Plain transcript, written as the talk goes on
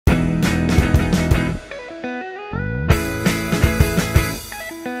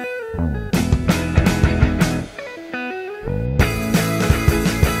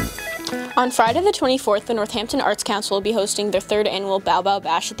On Friday the 24th, the Northampton Arts Council will be hosting their third annual Bow Bow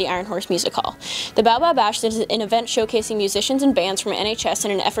Bash at the Iron Horse Music Hall. The Bow Bow Bash is an event showcasing musicians and bands from NHS in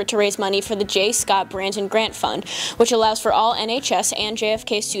an effort to raise money for the J. Scott Brandon Grant Fund, which allows for all NHS and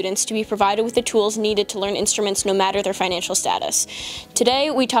JFK students to be provided with the tools needed to learn instruments no matter their financial status. Today,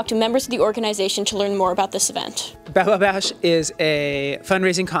 we talked to members of the organization to learn more about this event. Bow Bow Bash is a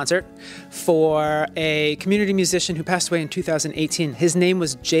fundraising concert for a community musician who passed away in 2018. His name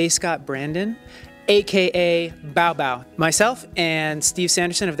was J. Scott Brandon, aka Bow Bow. Myself and Steve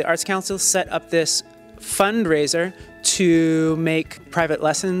Sanderson of the Arts Council set up this fundraiser to make private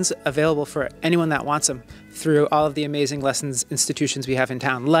lessons available for anyone that wants them through all of the amazing lessons institutions we have in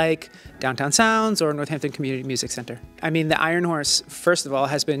town, like Downtown Sounds or Northampton Community Music Center. I mean, the Iron Horse, first of all,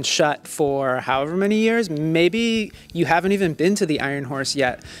 has been shut for however many years. Maybe you haven't even been to the Iron Horse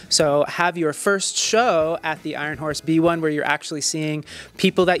yet. So have your first show at the Iron Horse be one where you're actually seeing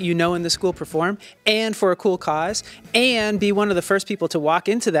people that you know in the school perform, and for a cool cause, and be one of the first people to walk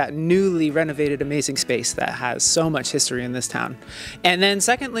into that newly renovated amazing space that has so much history in this town. And then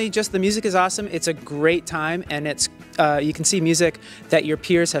secondly, just the music is awesome. It's a great time, and it's you can see music that your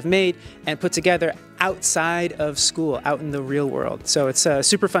peers have made and put together outside of school, out in the real world. So it's a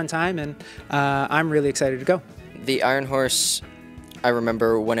super fun time, and I'm really excited to go. The Iron Horse, I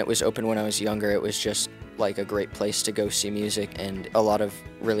remember when it was open when I was younger, it was just like a great place to go see music, and a lot of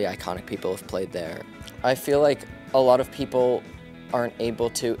really iconic people have played there. I feel like a lot of people aren't able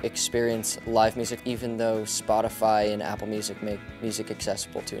to experience live music, even though Spotify and Apple Music make music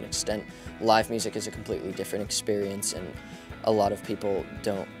accessible to an extent. Live music is a completely different experience, and a lot of people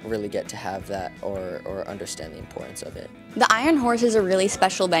don't really get to have that or understand the importance of it. The Iron Horse is a really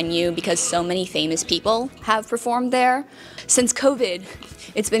special venue because so many famous people have performed there. Since COVID,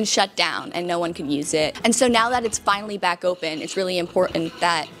 it's been shut down and no one can use it. And so now that it's finally back open, it's really important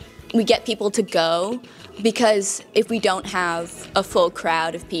that we get people to go, because if we don't have a full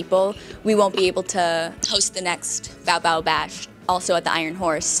crowd of people, we won't be able to host the next Bow Bow Bash also at the Iron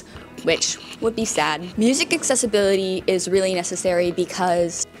Horse, which would be sad. Music accessibility is really necessary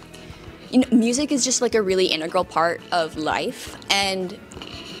because music is just like a really integral part of life, and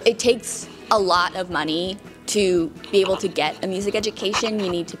it takes a lot of money to be able to get a music education.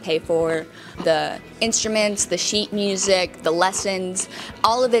 You need to pay for the instruments, the sheet music, the lessons.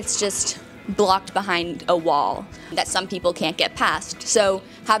 All of it's just blocked behind a wall that some people can't get past. So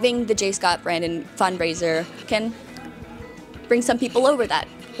having the J. Scott Brandon fundraiser can bring some people over that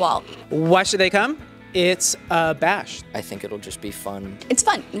wall. Why should they come? It's a bash. I think it'll just be fun. It's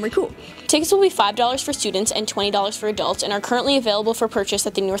fun and we're cool. Tickets will be $5 for students and $20 for adults, and are currently available for purchase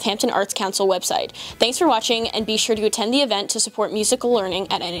at the Northampton Arts Council website. Thanks for watching, and be sure to attend the event to support musical learning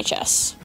at NHS.